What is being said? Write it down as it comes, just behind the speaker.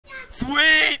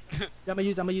Sweet! Yeah, I'm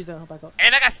gonna use it. I'll back up.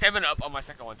 And I got stamina up on my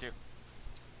second one too.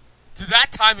 Dude,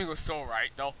 that timing was so right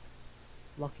though.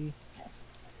 Lucky.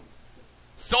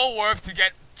 So worth to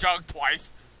get jugged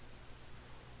twice.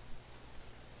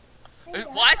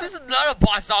 Why is this another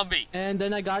boss zombie? And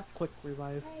then I got quick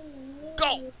revive.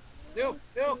 Go! Nuke!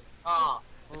 Nuke! Aw.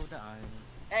 Hold on.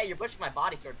 Hey, you're pushing my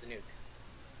body towards the nuke.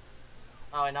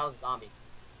 Oh, and that was a zombie.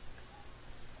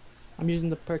 I'm using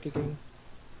the perk again.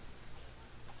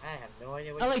 I have no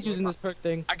idea what I you're like using doing. this perk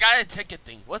thing. I got a ticket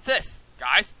thing. What's this?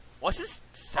 Guys? What's this?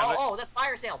 Oh, that's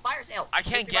fire sale! Fire sale! I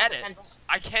can't get it.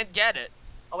 I can't get it.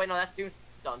 Oh wait, no, that's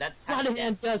Tombstone. That's Got it,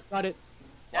 and yes, got it.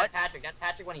 That's What? Patrick. That's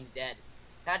Patrick when he's dead.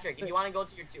 Patrick, if you want to go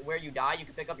to where you die, you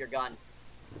can pick up your gun.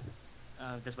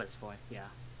 That's what it's for. Yeah.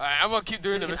 Alright, I'm gonna keep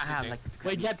doing the I mystery have thing. like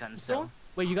Wait, you got gun, tombstone? so-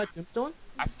 Wait, you got tombstone?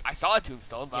 I saw a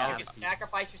tombstone, but Yeah. I You don't can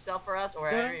sacrifice yourself for us,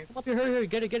 or Yeah, come up here, hurry,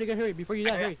 get it, hurry, before you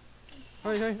die, hurry.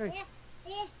 Hurry.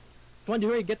 Come on, dude,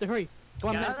 hurry, get the hurry. Come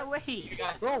on, Get man. out of the way! You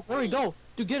got Go, hurry, go.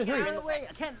 Dude, get it, Get out hurry. of the way!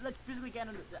 I can't physically get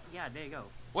under the... Yeah, there you go.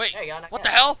 Wait, There you go, what the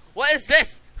hell? What is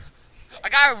this? I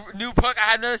got a new perk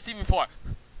I have never seen before.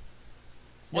 Yeah,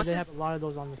 What's they this? have a lot of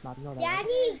those on this map, you know that.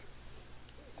 right?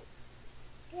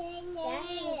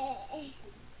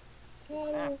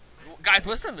 Guys,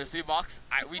 what's the mystery box?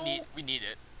 We need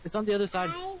it. It's on the other side.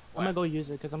 I'm gonna go use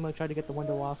it, because I'm gonna try to get the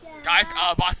window off. Guys,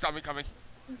 boss zombie coming.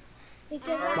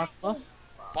 Box off?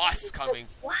 Boss coming.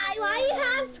 Why you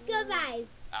have survive?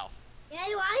 Ow. And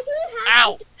why do you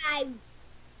Ow. have survive?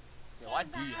 Yeah, why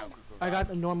do you have Google? I got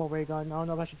a normal ray gun. I don't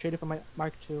know if I should trade it for my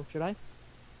Mark II. Should I?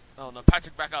 Oh no,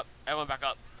 Patrick, back up. Everyone, back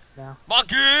up. No.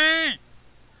 Monkey!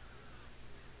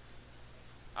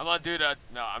 I'm gonna do the.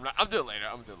 No, I'm not. I'm doing it later.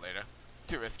 I'm gonna do it later.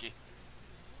 Too risky.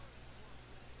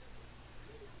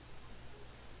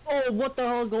 Oh, what the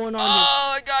hell is going on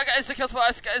Oh my god, I got instant kills for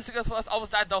us. Got instant kills for us.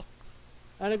 Almost died though. here?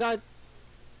 And I got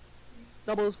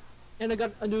doubles. And I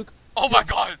got a nuke. Oh my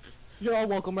god! You're all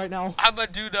welcome right now. I'm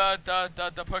gonna do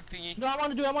the perk thingy. No, I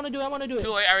wanna do it.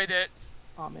 Too late, I already did it.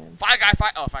 Oh man. Fire guy,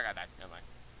 fire. Oh, fire guy died. Never mind.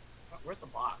 Where's the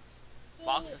box?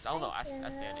 Boxes. I don't know. That's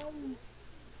Danny.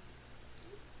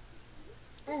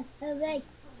 Wait.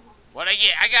 What I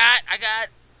get?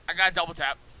 I got a double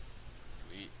tap.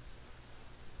 Sweet.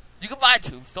 You can buy a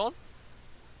tombstone.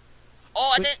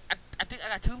 Oh, I think I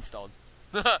got tombstone.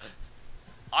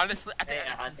 Honestly, I think Hey, I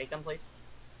got tombstone. take them, please.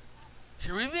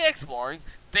 Should we be exploring?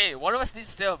 Stay. One of us needs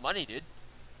to stay with money, dude.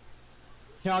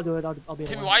 Here, I'll do it. I'll be the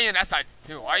Timmy, one. why are you on that side?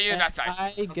 Timmy, why are you on that side?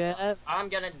 I get... I'm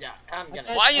gonna die. I'm gonna.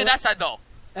 Okay. Why are you on that side though?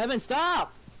 Evan,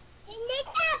 stop!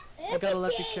 I got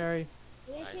electric cherry.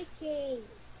 Nice.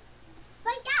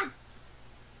 But yeah,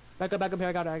 Back up here.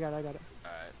 I got it. Alright.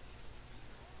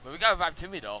 But we gotta revive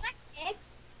Timmy though.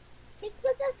 six. Six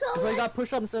with the If I gold. got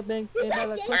push up instead of being... You got I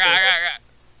got.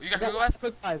 six. You got Google I Earth? have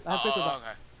quick 5. I have quick Oh, revive.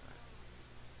 okay.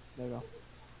 There you go.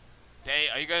 Hey,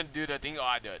 are you gonna do the thing or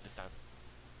I do it this time?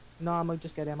 No, I'm gonna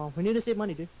just get ammo. We need to save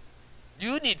money, dude.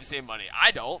 You need to save money.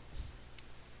 I don't.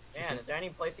 Man, is there any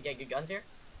place to get good guns here?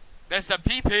 That's the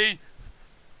PP.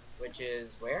 Which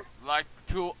is where? Like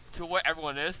to where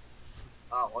everyone is.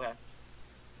 Oh, okay.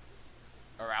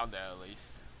 Around there at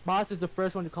least. Boss is the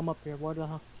first one to come up here. What the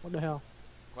hell? What the hell?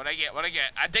 What I get? What I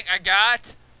get? I think I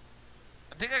got.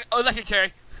 Oh, electric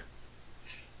cherry.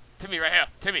 Timmy, right here.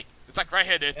 Timmy, it's like right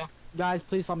here, dude. Yeah. Guys,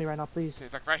 please help me right now, please.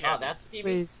 It's like right here. Oh, that's TV.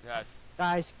 Please. Yes.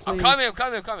 Guys, I'm please. coming. I'm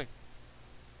coming. I'm coming.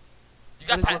 You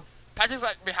got What is Pat. Patrick's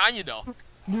like behind you though.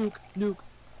 Nuke.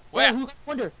 Where? Oh, who got the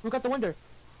wonder? Who got the wonder?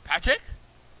 Patrick?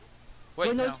 Wait,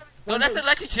 Wait, no. no, No, that's the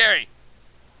electric cherry.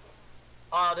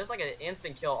 Oh, there's like an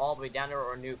instant kill all the way down there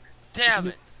or a nuke. Damn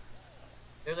It's it.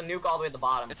 There's a nuke all the way at the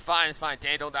bottom. It's fine. It's fine.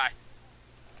 Danny, don't die.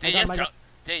 Danny, got you have my- jug.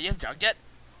 Danny, you have jug yet?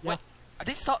 Yeah. Wait. I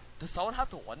think so. Does someone have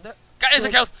the wonder? Got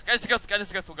instant kills. Got instant kills. Got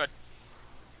instant kills. We're good.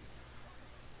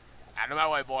 Out of my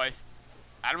way, boys.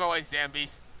 Out of my way,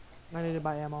 zombies. I need to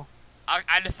buy ammo.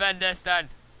 I defend this then.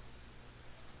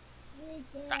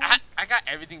 I got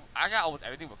everything. I got almost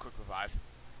everything but quick revive.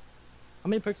 How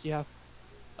many perks do you have?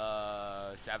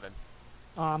 7.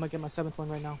 I'm gonna get my 7th one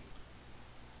right now.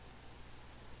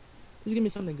 Please give me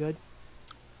something good.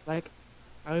 Like,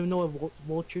 I don't even know what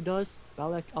Vulture does,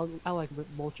 but I like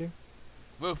Vulture.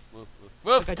 Move.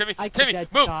 Move, I Timmy. could Timmy,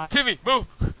 get move. shot. Timmy, move.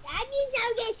 That means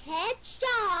I'll get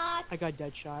headshots. I got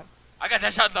dead shot. I got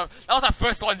that shot though. That was our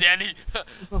first one, Danny.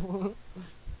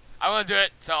 I want to do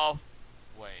it. So,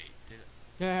 wait.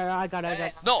 Yeah, I got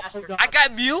it. No, Astro- I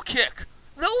got Mew Kick.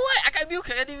 No way. I got Mew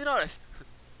Kick. I didn't even notice.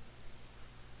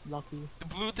 Lucky. The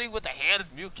blue thing with the hand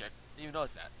is Mew Kick. Didn't even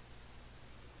notice that.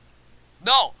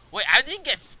 No, wait. I didn't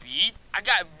get speed. I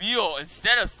got Mew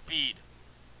instead of speed.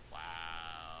 Wow.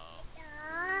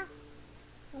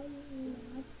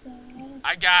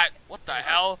 I got what the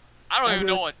hell? I don't even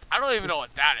know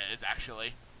what that is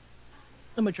actually.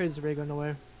 I'm gonna trade this ray gun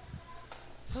away.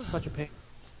 Such a pain.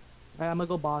 Alright, I'm gonna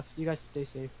go box. You guys stay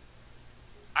safe.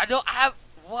 Why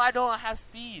don't I have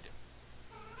speed?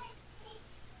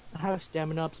 I have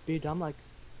stamina up, speed. I'm like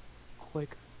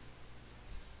quick.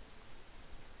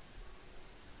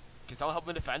 Can someone help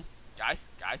me defend? Guys,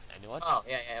 anyone? Oh,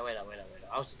 yeah, wait up.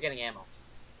 I was just getting ammo.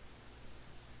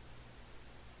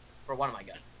 For one of my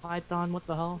guns. Python, what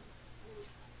the hell?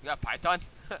 You got Python?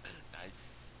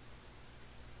 Nice.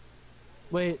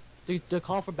 Wait, the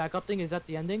call for backup thing, is that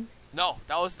the ending? No,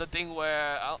 that was the thing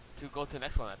where to go to the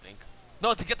next one, I think.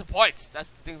 No, to get the points. That's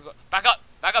the thing. Back up,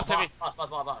 Timmy. Boss.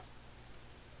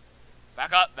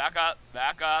 Back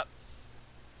up.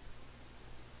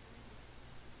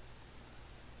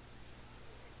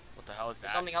 What the hell is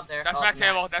There's that? something up there. That's Oh, max it's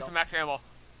ammo. Max. That's the max ammo.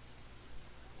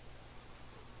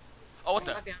 Oh, what Am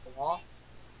I the? stuck behind the wall?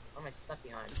 What am I stuck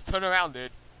behind? Just turn around,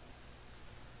 dude.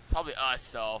 Probably us,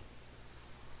 so.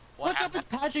 What What's up happened?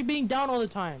 with Patrick being down all the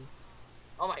time?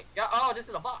 Oh my god. Oh, this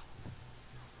is a boss.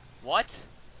 What?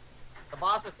 The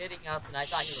boss was hitting us and I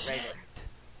thought he was a regular.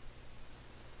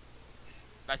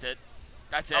 That's it.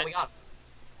 That's Oh, we it. got him.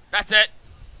 That's it.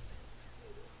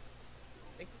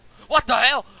 What the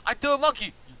hell? I threw a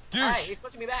monkey. You Alright, douche. he's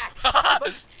pushing me back.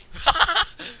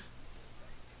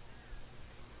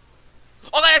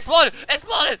 Oh, that exploded!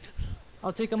 Exploded!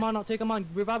 I'll take him on.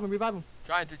 Revive him.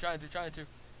 Trying to.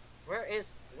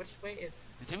 Which way is...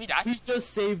 Did Timmy die? He just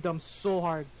saved them so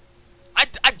hard. I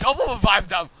double revived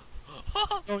them.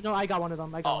 No, I got one of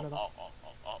them. I got one of them.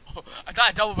 I thought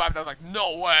I double revived. I was like,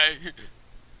 no way.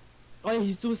 Oh, yeah,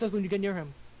 he suicides when you get near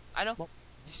him. I know. Well,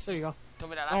 there you go.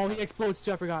 Told me that last Oh, time. he explodes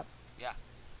too, I forgot.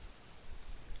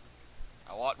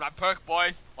 I want my perk,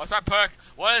 boys. What's my perk?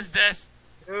 What is this?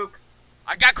 Duke.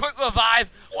 I got quick revive.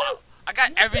 Wow. I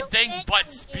got everything but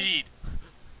speed.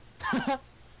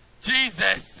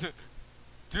 Jesus.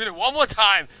 Dude, it one more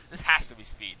time. This has to be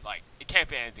speed. Like, it can't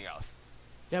be anything else.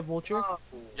 You have vulture? Oh,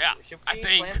 Yeah, should I we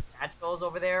think. plant satchels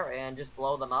over there and just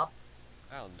blow them up?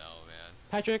 I don't know, man.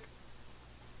 Patrick,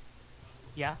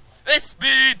 Yeah. It's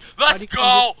speed. Why Let's do you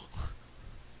go.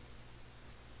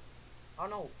 Oh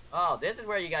no. Oh, this is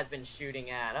where you guys been shooting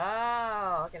at.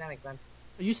 Oh, okay, that makes sense.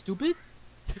 are you stupid?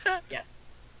 Yes.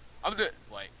 I'm doing.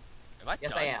 Wait. Am I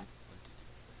Yes, done? I am.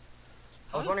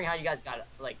 I was wondering how you guys got,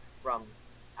 like, from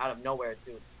out of nowhere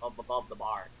to above the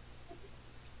bar.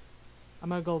 I'm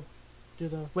gonna go do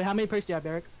the... Wait, how many perks do you have,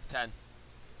 Eric? 10.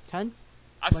 10?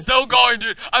 I'm still going,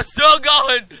 dude. I'm still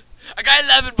going. I got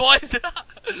 11, boys.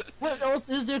 What else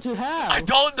is there to have? I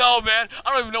don't know, man.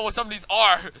 I don't even know what some of these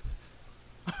are.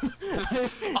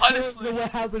 Honestly. What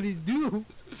happened do?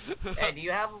 Hey, do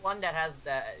you have one that has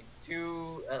the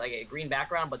two, like a green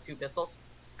background but two pistols?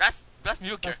 That's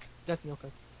mule kick. That's Milka.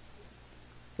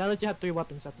 Now that you have 3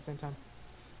 weapons at the same time.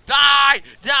 Die! I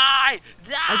get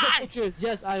Die! vultures.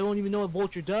 Yes, I don't even know what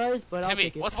vulture does, but I'll Timmy,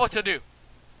 take it. what's Vulture do?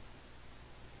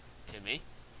 Timmy?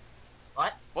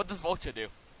 What? What does Vulture do?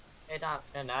 Hey, Tom,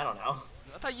 and I don't know.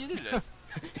 I thought you knew this.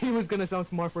 He was gonna sound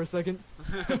smart for a second.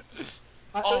 Oh,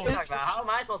 What are you talking about? How am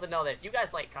I supposed to know this? You guys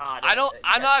play COD. I don't.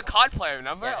 I'm not a COD player,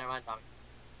 remember? Yeah, never mind, Tommy.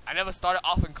 I never started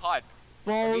off in COD.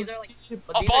 balls These are like- deep.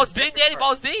 But Oh, these are balls deep, different Danny, perks.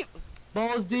 balls deep.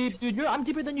 Balls deep, dude. I'm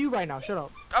deeper than you right now. Shut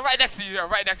up. I'm right next to you. I'm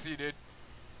right next to you, dude.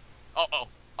 Uh-oh.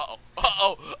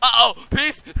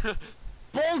 Peace.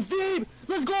 Balls deep.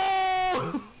 Let's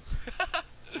go.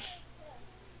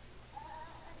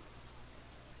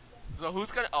 So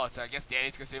who's gonna? Oh, so I guess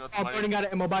Danny's gonna save up the I'm money. running out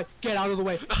of ammo. Bye. Get out of the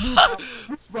way. Move out.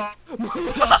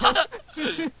 Move out.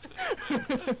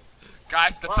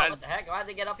 Guys, Whoa, defend. what the heck? Why'd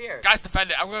they get up here? Guys,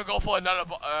 defend it. I'm gonna go for another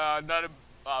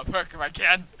perk if I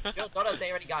can. Yo, told us they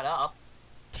already got up.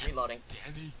 Reloading.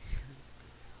 Danny,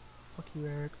 Fuck you,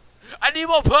 Eric. I need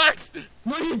more perks.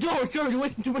 No, you don't. Sure, you're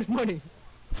wasting too much money.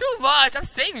 Too much. I'm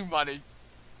saving money.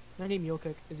 I need meal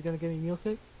kick. Is it gonna give me meal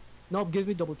kick? Nope. Gives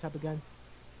me double tap again.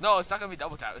 No, it's not gonna be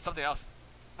double tap. It's something else.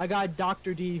 I got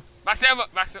Dr. D. Max ammo.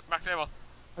 Max ammo.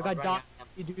 I got Right, Dr.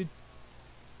 yeah. D, dude.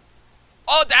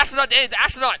 Oh, the astronaut. Danny, the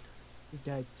astronaut. He's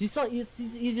dead. He's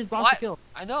easiest boss What? to kill.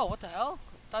 I know. What the hell?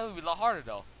 I thought it would be a lot harder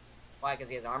though. Why? Because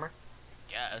he has armor?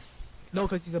 Guess. No,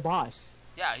 because he's a boss.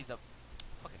 Yeah, he's a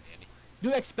fucking Danny.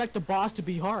 You expect a boss to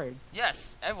be hard.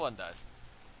 Yes, everyone does.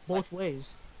 Both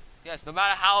ways. Yes, no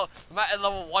matter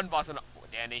level 1 boss or not.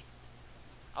 Danny,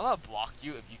 I'm gonna block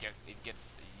you if you're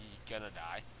gonna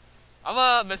die. I'm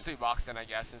a mystery box then, I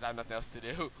guess, since I have nothing else to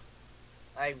do.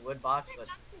 I would box, but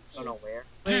don't know where.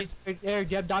 Wait, Eric,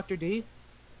 do you have Dr. D?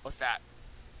 What's that?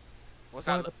 What's It's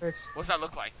one that? of the perks. What's that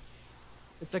look like?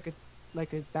 It's like a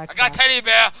backstab. I got teddy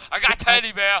bear. I got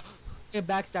teddy bear. a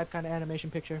backstab kind of animation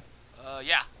picture.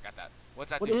 Yeah, I got that. What's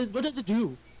that What do? is? What does it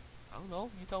do? I don't know.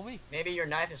 You tell me. Maybe your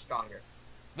knife is stronger.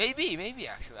 Maybe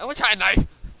actually. I'm gonna try a knife.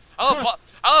 I'm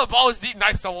gonna balls deep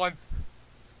knife someone.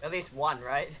 At least one,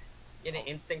 right? Get an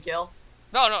instant kill.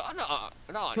 No.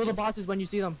 Kill the bosses when you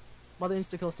see them, while the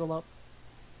insta kill's still up.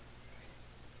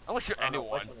 I'm gonna shoot I don't know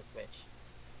anyone. which one to switch.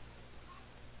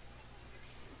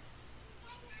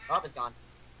 Oh, it's gone.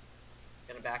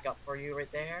 Gonna back up for you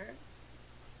right there.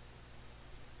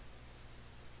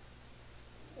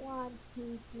 1,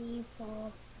 2, 3,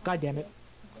 4. God damn it.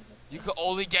 You can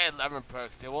only get 11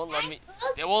 perks. They won't let me.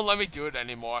 They won't let me do it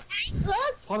anymore.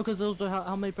 Probably because those are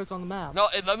how many perks on the map. No,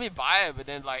 it let me buy it, but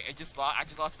then like I just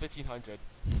lost 1,500.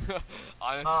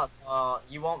 Honestly, Oh, so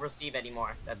you won't receive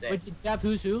anymore. That's it. Wait, did Jab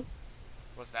who's who?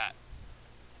 what's that?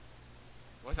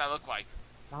 What's that look like?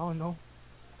 I don't know.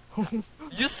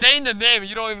 You saying the name, and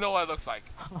you don't even know what it looks like.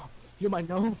 You might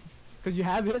know, because you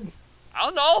have it. I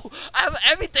don't know. I have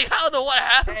everything. I don't know what I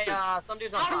have. Hey, some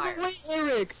dude's on How fire. does it wait,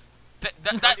 Eric?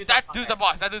 That dude's a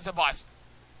boss. That dude's a boss.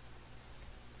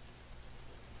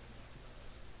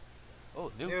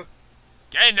 Oh, nuke. Nuke.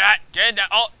 Get in that. Get in that.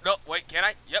 Oh, no. Wait, can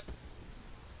I? Yep.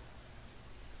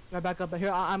 Right back up. But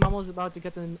here, I'm almost about to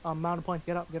get the amount of points.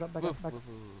 Get up, back Move, up, back move,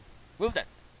 move. Move then.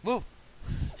 Move.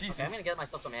 Jesus. Okay, I'm gonna get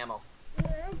myself some ammo.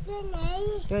 Good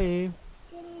night. Okay.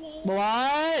 Good night.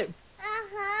 What?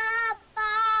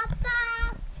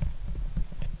 Papa.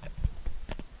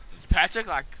 Patrick,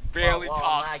 like, barely Whoa, I'm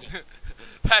talks. lagging.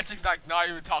 Patrick's, like, not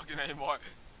even talking anymore.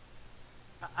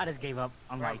 I just gave up.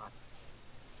 I'm Where right. am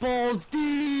I? Balls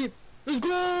deep. Let's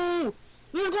go.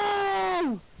 Let's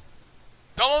go.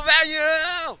 Double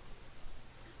value!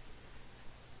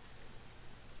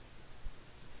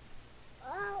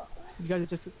 Oh. You guys are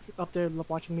just up there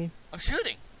watching me. I'm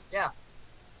shooting. Yeah.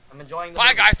 I'm enjoying the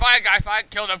Fire movie. guy.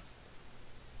 Killed him.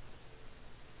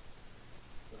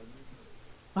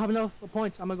 I have enough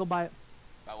points. I'm gonna go buy it.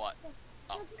 By what?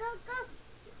 Go, go, go.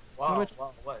 Whoa, Rich.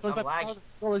 whoa, what? 25,000. I'm lagging.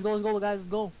 Let's go, guys. Let's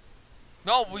go.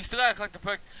 No, we still gotta collect the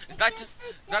perks. It's not just.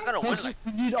 It's not gonna win. Like,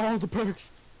 We need all the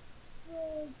perks.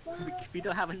 We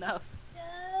don't have enough.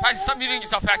 Patrick, stop muting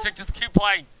yourself, Patrick. Just keep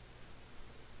playing.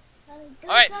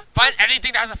 Alright, find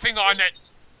anything that has a finger on it.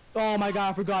 Oh my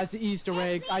god, I forgot. It's the Easter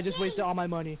egg. I just wasted all my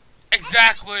money.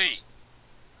 Exactly.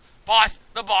 Boss,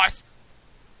 the boss.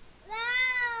 No.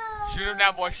 Shoot him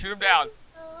down, boy. Shoot him down.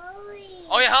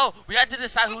 Oh yeah, hell, we had to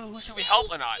decide who should we help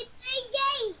or not.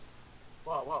 AJ.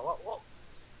 Whoa, whoa, whoa, whoa.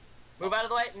 Move out of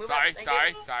the way. Move Sorry, out.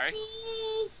 Thank you. sorry.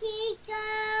 Jessica.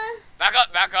 Back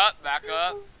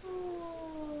up.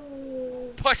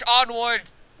 Push onward.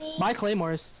 My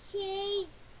claymores.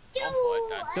 Go for it,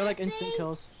 then. They're like instant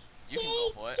kills. You can go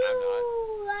for it. I'm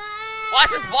not. Why is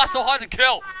this boss so hard to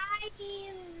kill?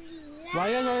 Why are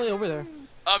you guys all the way over there?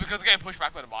 Because we're getting pushed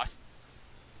back by the boss.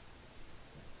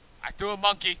 I threw a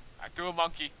monkey.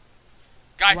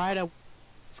 Guys, Right at.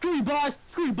 Screw you, boss!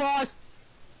 Screw you, boss!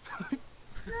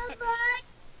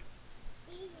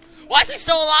 why is he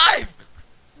still alive?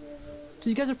 So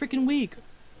you guys are freaking weak.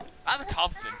 I have a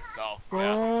Thompson, so. Yeah.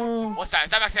 Bro. What's that?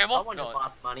 Is that max ammo? I wouldn't have No.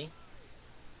 lost money.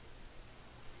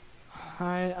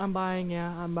 Alright, I'm buying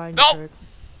Nope. the perk.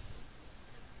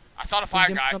 I saw the Just fire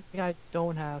give me guy. something I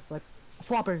don't have. Like, a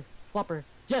flopper.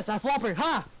 Yes, I flopper.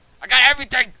 Ha! I got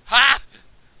everything. Ha!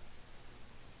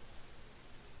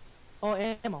 Oh,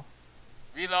 ammo.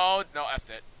 Reload. No,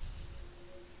 F'd it.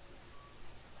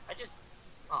 I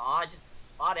just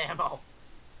bought ammo.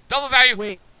 Double value.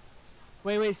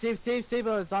 Wait, save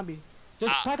a zombie.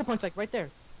 Just Ah. pack a punch, like, right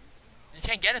there. You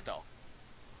can't get it though.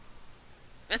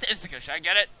 That's insta-kill. Should I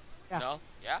get it? Yeah. No?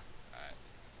 Yeah? Alright.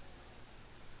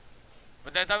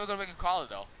 But then I thought we were gonna make a crawler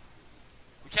though.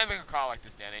 We can't make a crawler like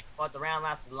this, Danny. But the round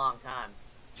lasted a long time.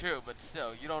 True, but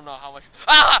still, you don't know how much.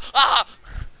 Ah!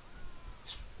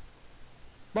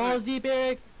 Balls deep,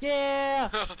 Eric. Yeah!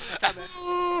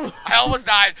 Ooh. I almost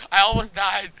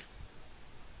died.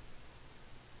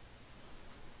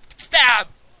 Stab!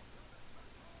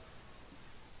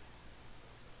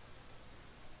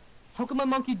 How come my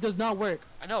monkey does not work?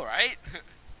 I know, right?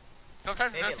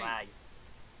 Sometimes it Maybe it doesn't. lags.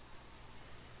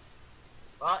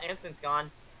 Well, instant's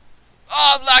gone.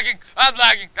 Oh, I'm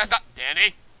lagging. That's not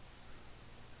Danny.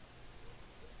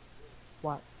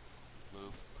 What?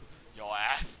 Move your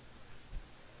ass.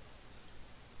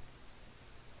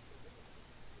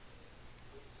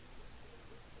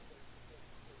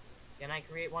 Can I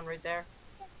create one right there?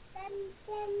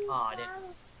 Oh, I didn't.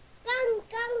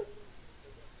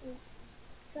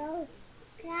 Go.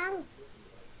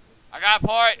 I got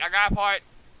a part.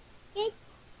 This